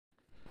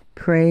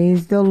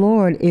Praise the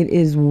Lord. It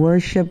is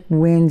Worship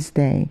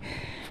Wednesday.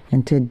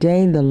 And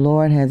today the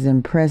Lord has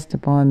impressed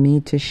upon me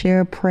to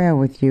share a prayer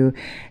with you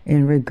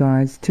in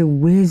regards to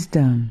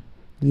wisdom.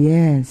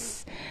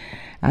 Yes,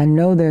 I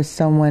know there's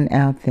someone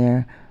out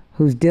there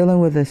who's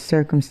dealing with a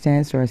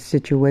circumstance or a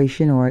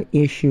situation or an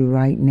issue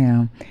right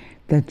now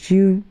that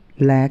you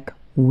lack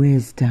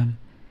wisdom.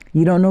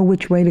 You don't know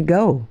which way to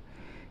go.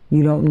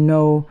 You don't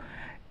know,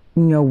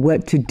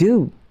 what to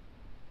do.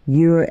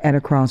 You're at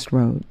a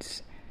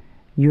crossroads.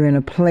 You're in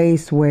a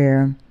place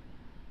where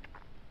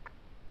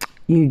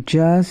you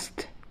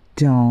just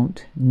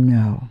don't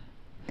know.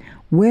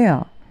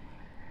 Well,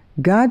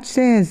 God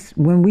says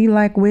when we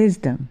lack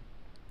wisdom,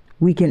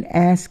 we can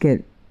ask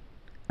it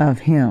of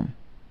Him,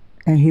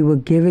 and He will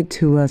give it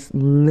to us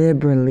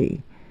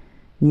liberally.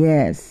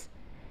 Yes,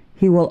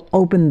 He will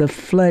open the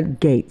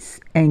floodgates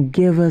and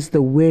give us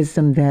the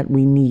wisdom that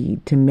we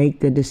need to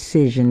make the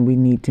decision we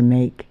need to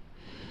make.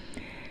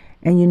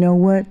 And you know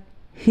what?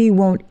 He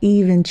won't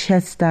even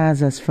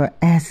chastise us for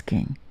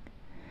asking.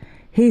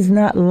 He's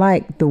not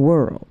like the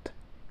world.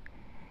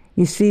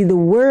 You see, the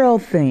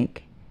world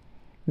think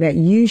that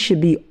you should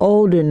be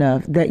old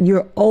enough, that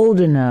you're old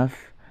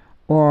enough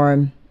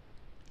or,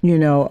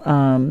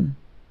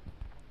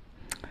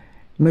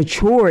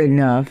 mature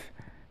enough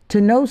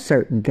to know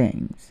certain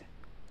things.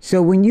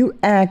 So when you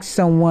ask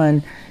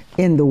someone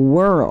in the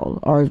world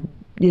or,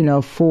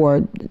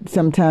 for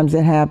sometimes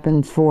it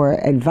happens for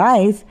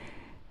advice,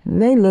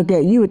 they look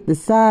at you at the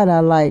side eye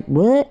like,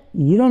 what?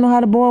 You don't know how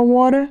to boil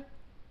water?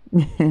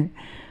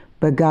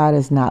 But God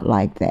is not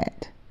like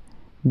that.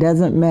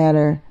 Doesn't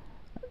matter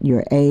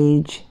your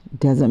age.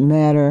 Doesn't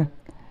matter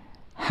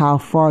how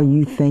far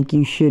you think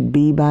you should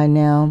be by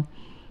now.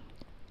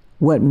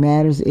 What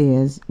matters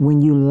is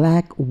when you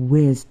lack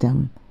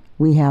wisdom,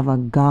 we have a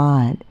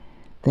God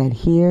that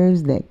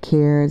hears, that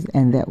cares,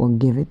 and that will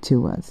give it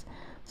to us.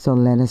 So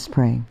let us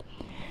pray.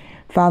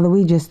 Father,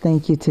 we just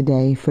thank you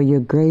today for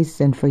your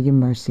grace and for your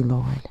mercy,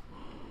 Lord.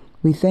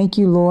 We thank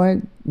you,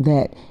 Lord,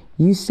 that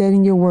you said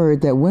in your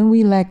word that when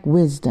we lack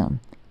wisdom,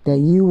 that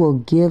you will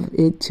give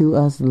it to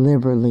us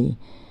liberally,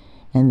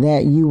 and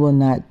that you will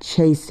not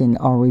chasten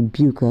or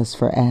rebuke us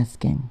for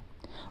asking.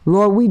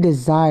 Lord, we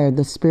desire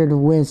the spirit of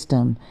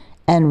wisdom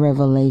and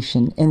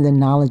revelation in the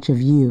knowledge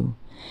of you,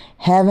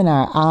 having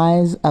our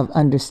eyes of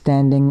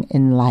understanding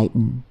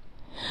enlightened.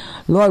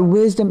 Lord,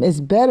 wisdom is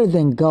better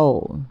than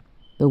gold.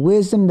 The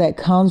wisdom that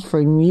comes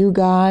from you,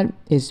 God,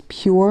 is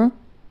pure,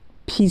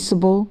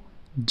 peaceable,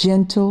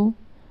 gentle,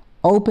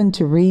 open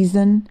to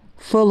reason,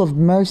 full of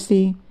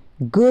mercy,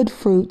 good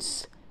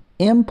fruits,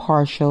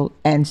 impartial,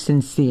 and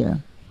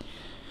sincere.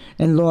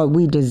 And Lord,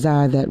 we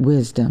desire that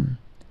wisdom.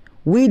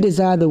 We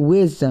desire the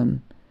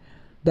wisdom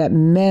that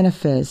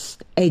manifests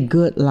a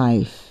good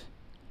life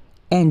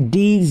and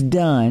deeds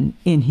done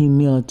in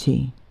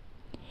humility.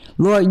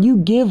 Lord, you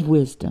give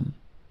wisdom,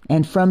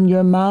 and from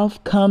your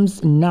mouth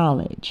comes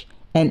knowledge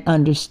and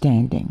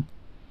understanding.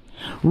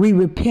 We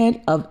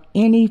repent of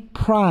any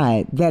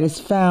pride that is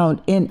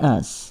found in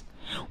us.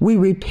 We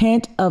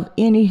repent of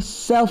any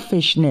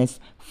selfishness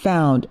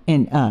found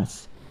in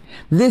us.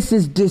 This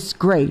is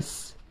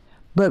disgrace,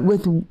 but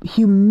with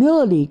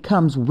humility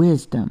comes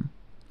wisdom.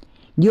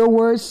 Your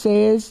word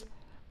says,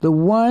 the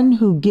one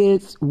who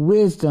gets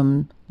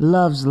wisdom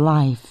loves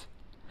life.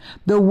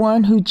 The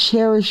one who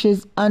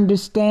cherishes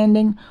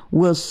understanding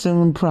will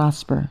soon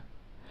prosper.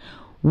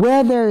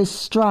 Where there is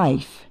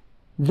strife,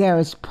 there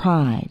is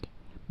pride,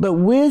 but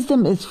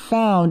wisdom is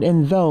found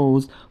in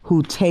those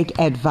who take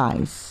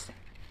advice.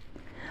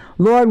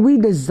 Lord, we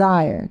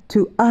desire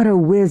to utter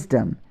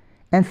wisdom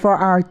and for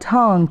our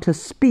tongue to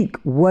speak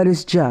what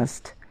is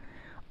just.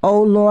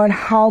 Oh Lord,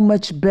 how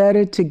much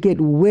better to get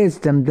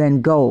wisdom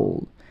than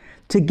gold,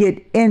 to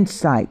get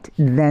insight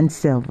than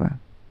silver.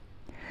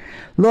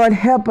 Lord,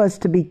 help us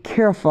to be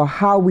careful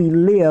how we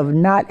live,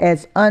 not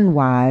as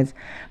unwise,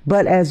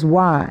 but as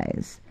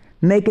wise,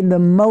 making the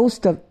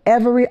most of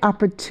every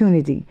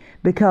opportunity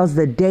because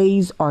the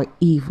days are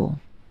evil.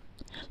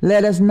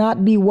 Let us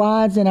not be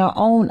wise in our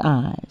own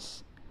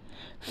eyes.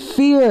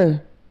 We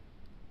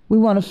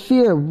want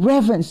to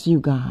reverence you,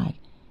 God,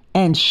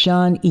 and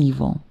shun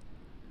evil.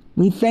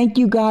 We thank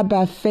you, God,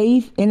 by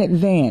faith in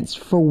advance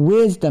for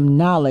wisdom,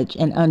 knowledge,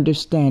 and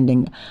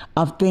understanding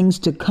of things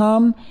to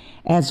come,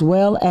 as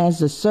well as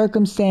the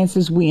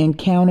circumstances we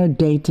encounter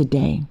day to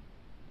day.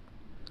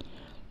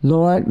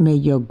 Lord, may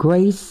your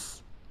grace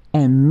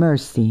and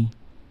mercy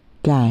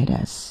guide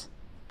us.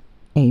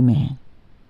 Amen.